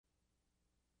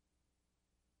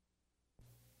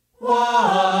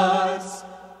What's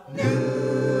new?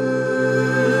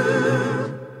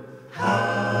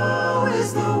 How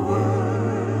is the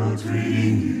world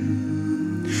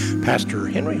treating you? Pastor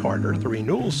Henry Harder, the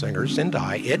Renewal Singers, and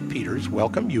I, Ed Peters,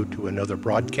 welcome you to another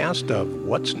broadcast of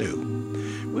What's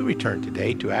New. We return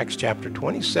today to Acts chapter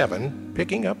 27,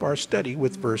 picking up our study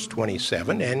with verse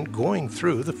 27 and going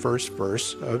through the first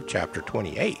verse of chapter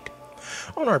 28.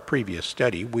 On our previous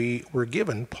study, we were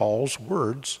given Paul's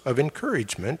words of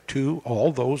encouragement to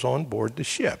all those on board the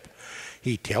ship.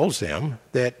 He tells them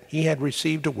that he had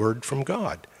received a word from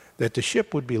God, that the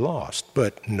ship would be lost,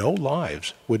 but no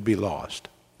lives would be lost.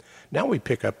 Now we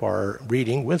pick up our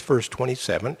reading with verse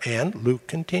 27, and Luke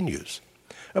continues.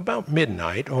 About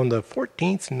midnight on the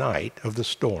 14th night of the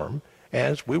storm,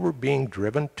 as we were being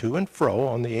driven to and fro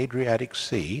on the Adriatic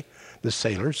Sea, the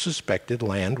sailors suspected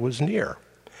land was near.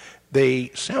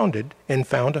 They sounded and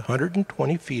found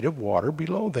 120 feet of water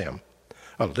below them.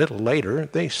 A little later,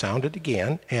 they sounded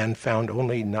again and found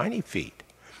only 90 feet.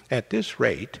 At this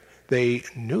rate, they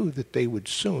knew that they would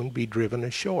soon be driven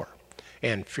ashore.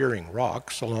 And fearing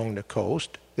rocks along the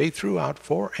coast, they threw out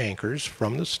 4 anchors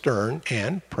from the stern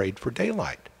and prayed for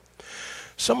daylight.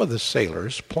 Some of the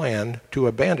sailors planned to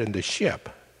abandon the ship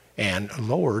and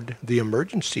lowered the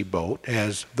emergency boat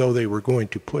as though they were going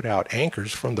to put out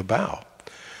anchors from the bow.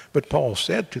 But Paul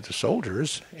said to the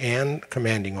soldiers and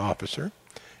commanding officer,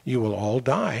 "You will all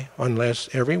die unless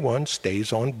everyone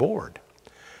stays on board."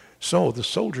 So the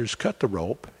soldiers cut the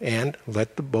rope and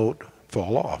let the boat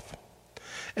fall off.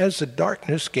 As the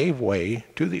darkness gave way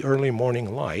to the early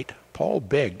morning light, Paul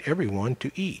begged everyone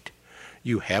to eat.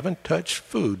 "You haven't touched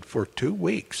food for 2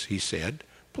 weeks," he said.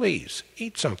 "Please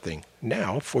eat something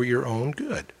now for your own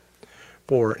good.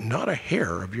 For not a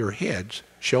hair of your heads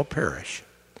shall perish."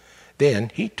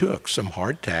 Then he took some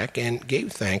hardtack and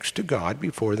gave thanks to God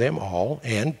before them all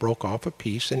and broke off a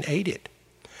piece and ate it.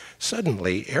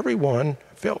 Suddenly everyone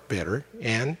felt better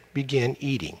and began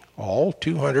eating, all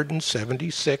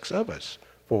 276 of us,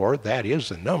 for that is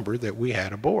the number that we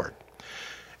had aboard.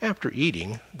 After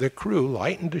eating, the crew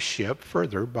lightened the ship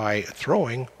further by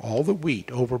throwing all the wheat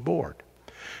overboard.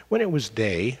 When it was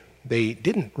day, they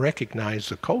didn't recognize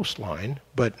the coastline,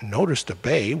 but noticed a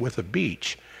bay with a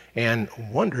beach, and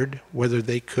wondered whether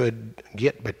they could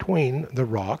get between the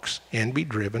rocks and be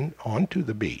driven onto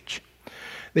the beach.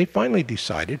 They finally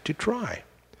decided to try.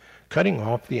 Cutting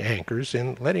off the anchors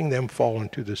and letting them fall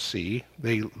into the sea,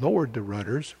 they lowered the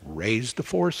rudders, raised the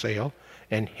foresail,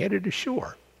 and headed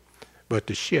ashore. But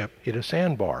the ship hit a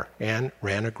sandbar and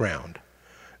ran aground.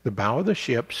 The bow of the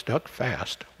ship stuck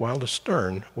fast while the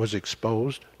stern was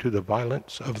exposed to the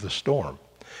violence of the storm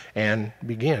and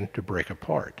began to break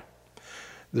apart.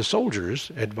 The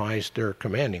soldiers advised their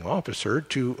commanding officer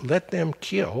to let them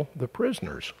kill the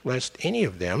prisoners, lest any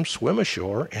of them swim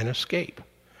ashore and escape.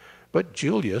 But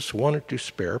Julius wanted to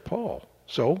spare Paul,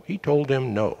 so he told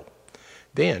him no.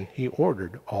 Then he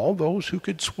ordered all those who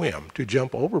could swim to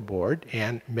jump overboard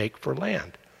and make for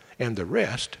land, and the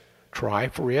rest try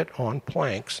for it on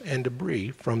planks and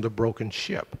debris from the broken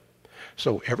ship.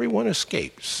 So everyone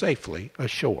escaped safely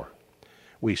ashore.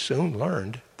 We soon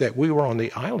learned that we were on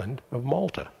the island of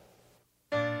Malta.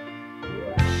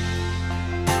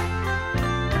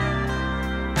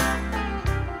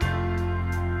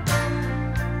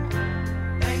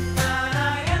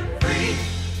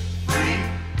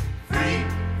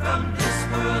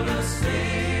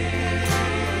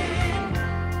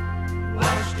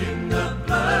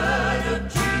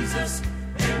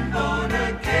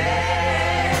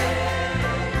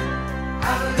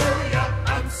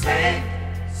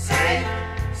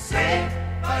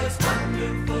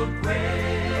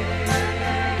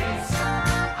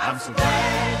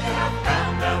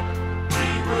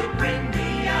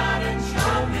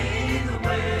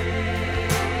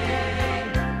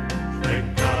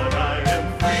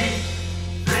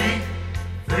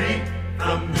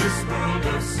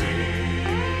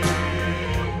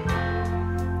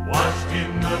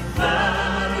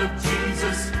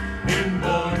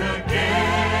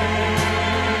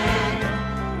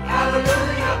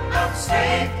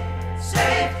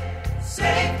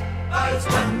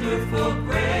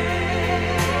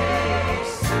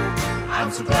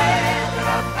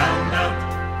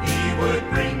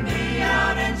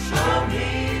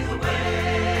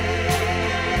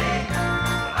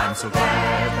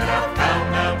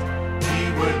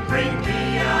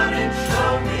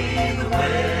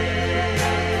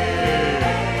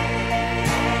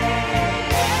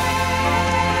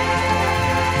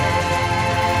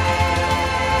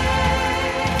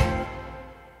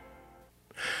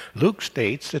 Luke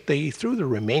states that they threw the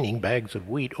remaining bags of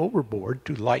wheat overboard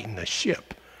to lighten the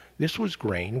ship. This was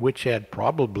grain which had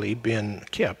probably been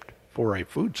kept for a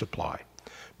food supply.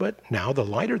 But now the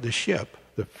lighter the ship,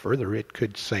 the further it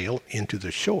could sail into the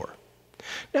shore.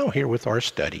 Now here with our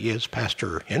study is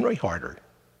Pastor Henry Harder.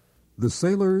 The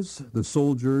sailors, the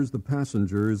soldiers, the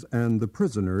passengers, and the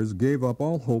prisoners gave up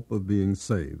all hope of being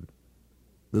saved.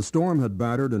 The storm had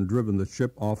battered and driven the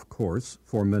ship off course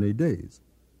for many days.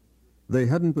 They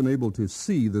hadn't been able to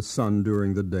see the sun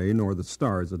during the day nor the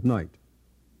stars at night.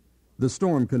 The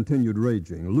storm continued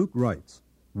raging. Luke writes,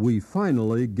 "We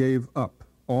finally gave up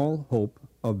all hope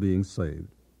of being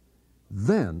saved."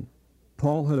 Then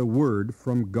Paul had a word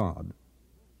from God.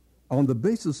 On the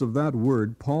basis of that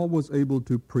word, Paul was able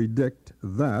to predict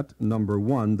that, number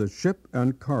one, the ship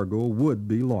and cargo would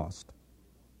be lost.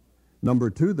 Number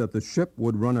two, that the ship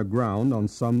would run aground on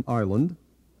some island.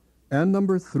 And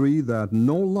number three, that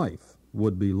no life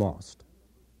would be lost.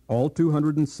 All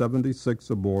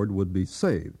 276 aboard would be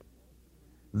saved.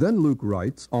 Then Luke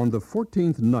writes, on the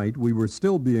 14th night we were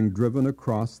still being driven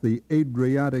across the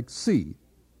Adriatic Sea.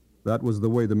 That was the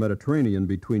way the Mediterranean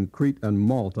between Crete and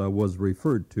Malta was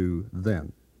referred to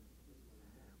then.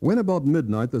 When about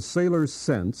midnight the sailors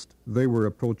sensed they were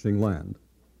approaching land.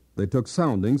 They took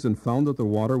soundings and found that the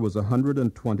water was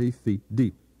 120 feet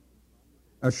deep.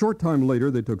 A short time later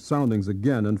they took soundings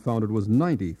again and found it was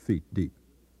 90 feet deep.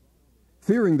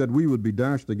 Fearing that we would be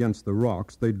dashed against the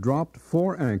rocks, they dropped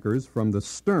 4 anchors from the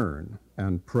stern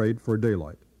and prayed for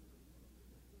daylight.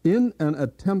 In an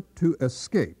attempt to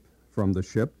escape from the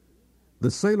ship,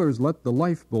 the sailors let the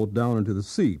lifeboat down into the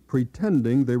sea,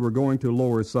 pretending they were going to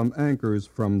lower some anchors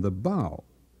from the bow.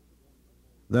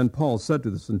 Then Paul said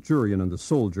to the centurion and the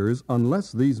soldiers,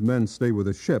 "Unless these men stay with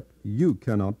the ship, you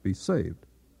cannot be saved."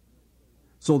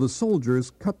 So the soldiers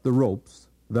cut the ropes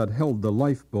that held the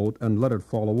lifeboat and let it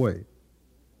fall away.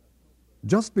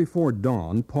 Just before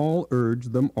dawn, Paul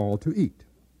urged them all to eat.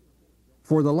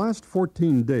 "For the last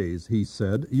 14 days, he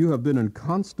said, you have been in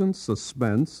constant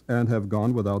suspense and have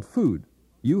gone without food.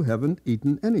 You haven't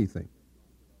eaten anything.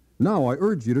 Now I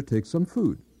urge you to take some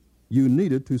food. You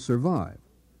need it to survive.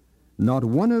 Not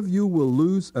one of you will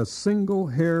lose a single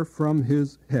hair from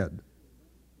his head."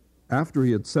 After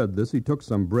he had said this, he took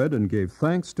some bread and gave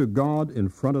thanks to God in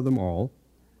front of them all.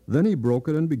 Then he broke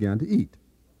it and began to eat.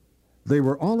 They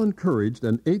were all encouraged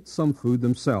and ate some food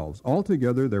themselves.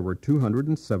 Altogether there were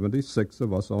 276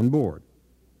 of us on board.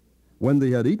 When they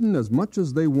had eaten as much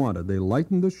as they wanted, they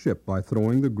lightened the ship by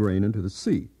throwing the grain into the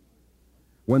sea.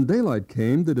 When daylight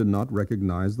came, they did not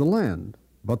recognize the land,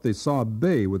 but they saw a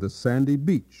bay with a sandy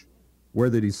beach,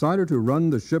 where they decided to run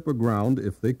the ship aground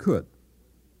if they could.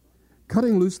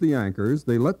 Cutting loose the anchors,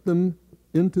 they let them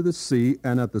into the sea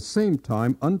and at the same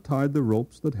time untied the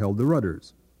ropes that held the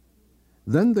rudders.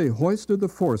 Then they hoisted the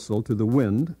foresail to the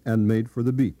wind and made for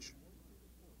the beach.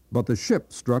 But the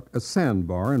ship struck a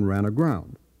sandbar and ran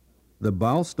aground. The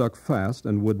bow stuck fast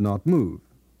and would not move,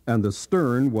 and the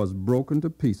stern was broken to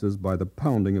pieces by the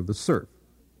pounding of the surf.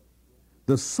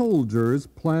 The soldiers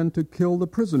planned to kill the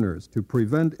prisoners to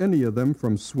prevent any of them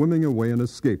from swimming away and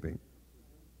escaping.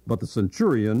 But the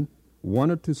centurion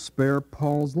wanted to spare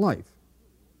Paul's life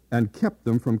and kept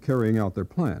them from carrying out their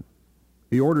plan.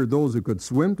 He ordered those who could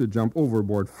swim to jump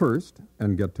overboard first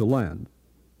and get to land.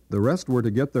 The rest were to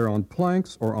get there on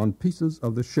planks or on pieces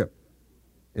of the ship.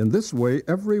 In this way,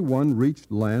 everyone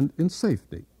reached land in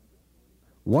safety.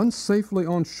 Once safely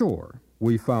on shore,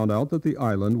 we found out that the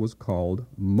island was called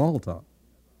Malta.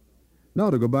 Now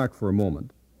to go back for a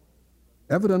moment.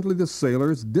 Evidently the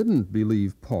sailors didn't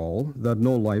believe Paul that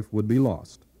no life would be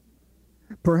lost.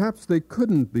 Perhaps they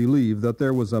couldn't believe that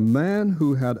there was a man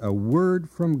who had a word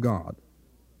from God.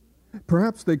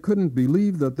 Perhaps they couldn't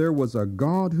believe that there was a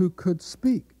God who could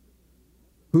speak,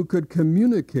 who could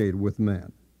communicate with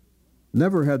man.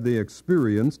 Never had they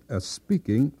experienced a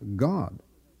speaking God.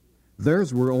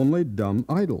 Theirs were only dumb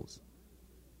idols.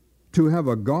 To have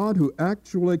a God who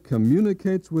actually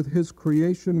communicates with his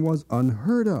creation was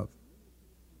unheard of.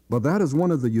 But that is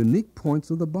one of the unique points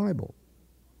of the Bible.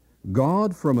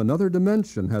 God from another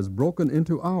dimension has broken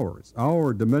into ours,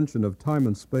 our dimension of time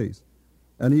and space,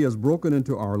 and he has broken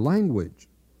into our language.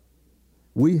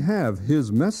 We have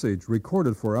his message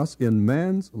recorded for us in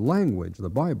man's language, the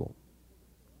Bible.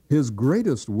 His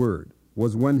greatest word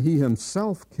was when he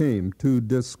himself came to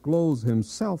disclose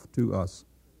himself to us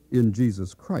in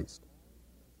Jesus Christ.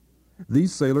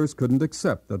 These sailors couldn't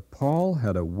accept that Paul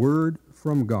had a word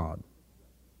from God,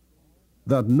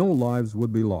 that no lives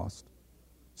would be lost.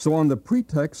 So on the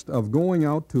pretext of going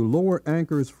out to lower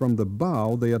anchors from the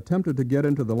bow, they attempted to get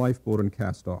into the lifeboat and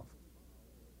cast off.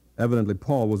 Evidently,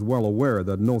 Paul was well aware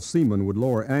that no seaman would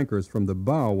lower anchors from the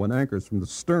bow when anchors from the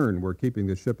stern were keeping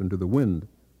the ship into the wind.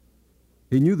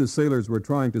 He knew the sailors were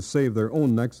trying to save their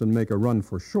own necks and make a run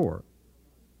for shore.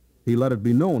 He let it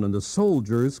be known, and the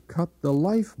soldiers cut the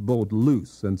lifeboat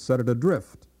loose and set it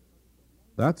adrift.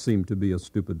 That seemed to be a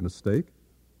stupid mistake.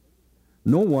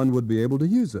 No one would be able to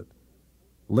use it.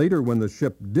 Later, when the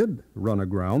ship did run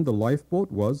aground, the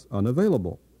lifeboat was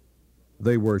unavailable.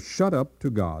 They were shut up to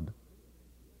God.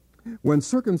 When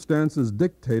circumstances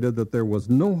dictated that there was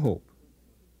no hope,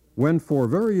 when for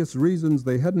various reasons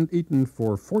they hadn't eaten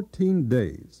for 14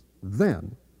 days,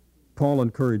 then Paul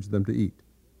encouraged them to eat.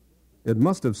 It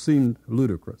must have seemed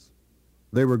ludicrous.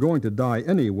 They were going to die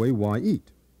anyway, why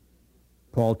eat?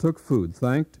 Paul took food,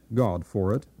 thanked God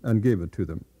for it, and gave it to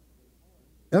them.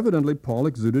 Evidently, Paul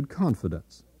exuded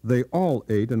confidence. They all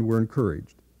ate and were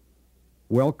encouraged.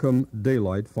 Welcome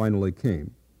daylight finally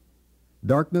came.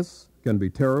 Darkness can be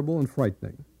terrible and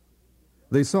frightening.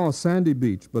 They saw a sandy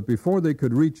beach, but before they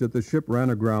could reach it, the ship ran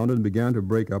aground and began to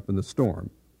break up in the storm.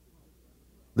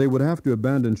 They would have to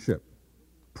abandon ship.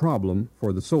 Problem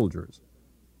for the soldiers.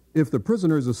 If the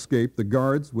prisoners escaped, the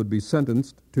guards would be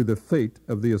sentenced to the fate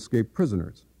of the escaped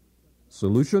prisoners.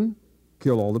 Solution?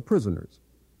 Kill all the prisoners.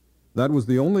 That was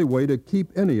the only way to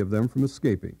keep any of them from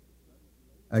escaping.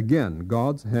 Again,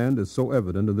 God's hand is so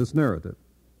evident in this narrative.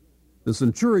 The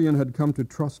centurion had come to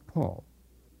trust Paul.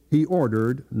 He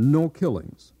ordered no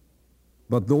killings.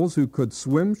 But those who could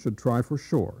swim should try for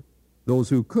shore. Those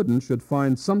who couldn't should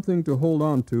find something to hold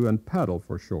on to and paddle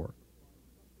for shore.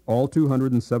 All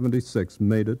 276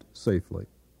 made it safely.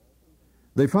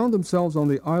 They found themselves on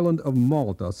the island of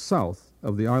Malta, south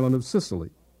of the island of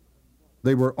Sicily.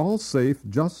 They were all safe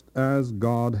just as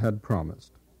God had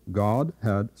promised. God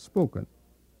had spoken.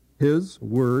 His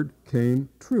word came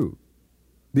true,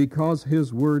 because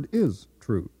His word is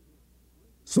true.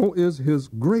 So is His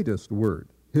greatest word,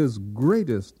 His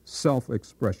greatest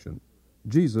self-expression,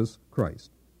 Jesus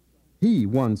Christ. He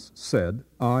once said,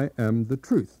 "I am the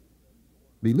truth."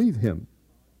 Believe Him.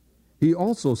 He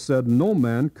also said, "No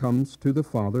man comes to the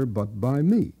Father but by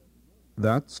me."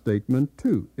 That statement,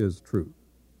 too, is true.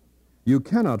 You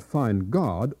cannot find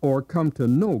God or come to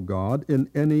know God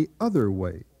in any other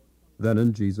way than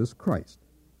in Jesus Christ.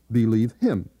 Believe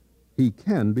Him. He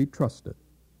can be trusted.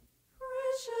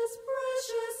 Precious,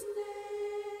 precious name,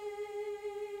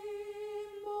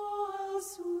 oh, how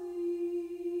sweet.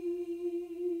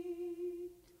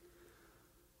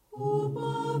 Hope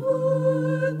of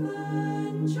earth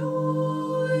and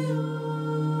joy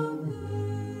of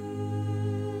heaven.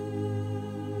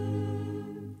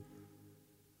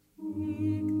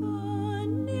 Take the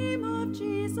name of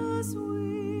Jesus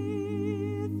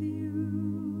with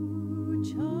you,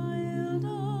 child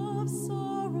of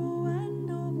sorrow and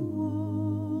of woe.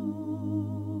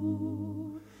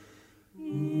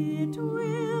 It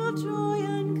will joy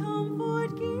and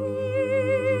comfort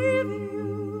give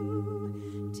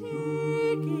you.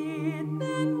 Take it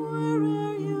then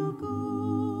where'er you go.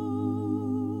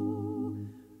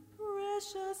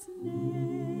 Precious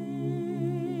name,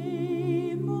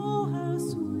 oh how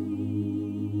sweet.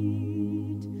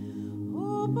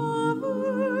 Hope of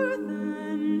earth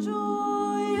and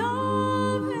joy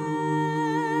of heaven.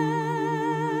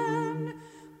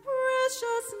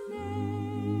 Precious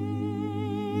name,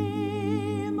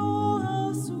 oh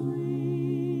how sweet.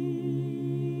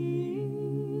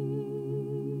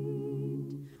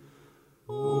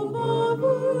 Hope of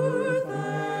earth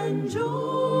and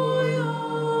joy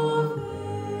of heaven.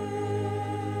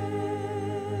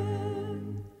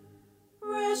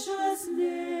 Precious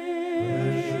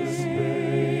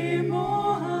name,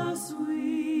 oh how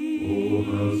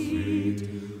sweet.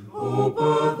 Hope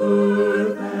of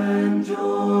earth and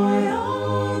joy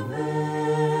of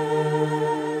heaven.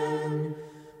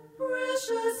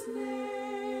 Precious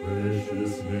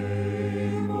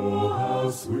name, oh how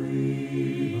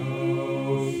sweet,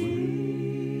 how sweet.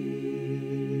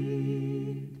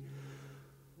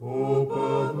 Hope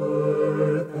of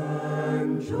earth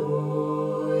and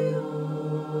joy of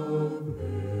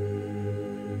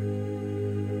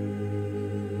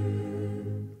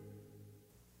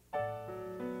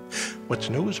What's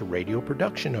New is a radio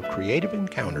production of Creative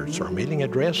Encounters. Our mailing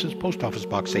address is Post Office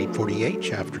Box 848,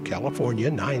 Shafter, California,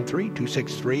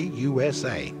 93263,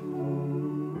 USA.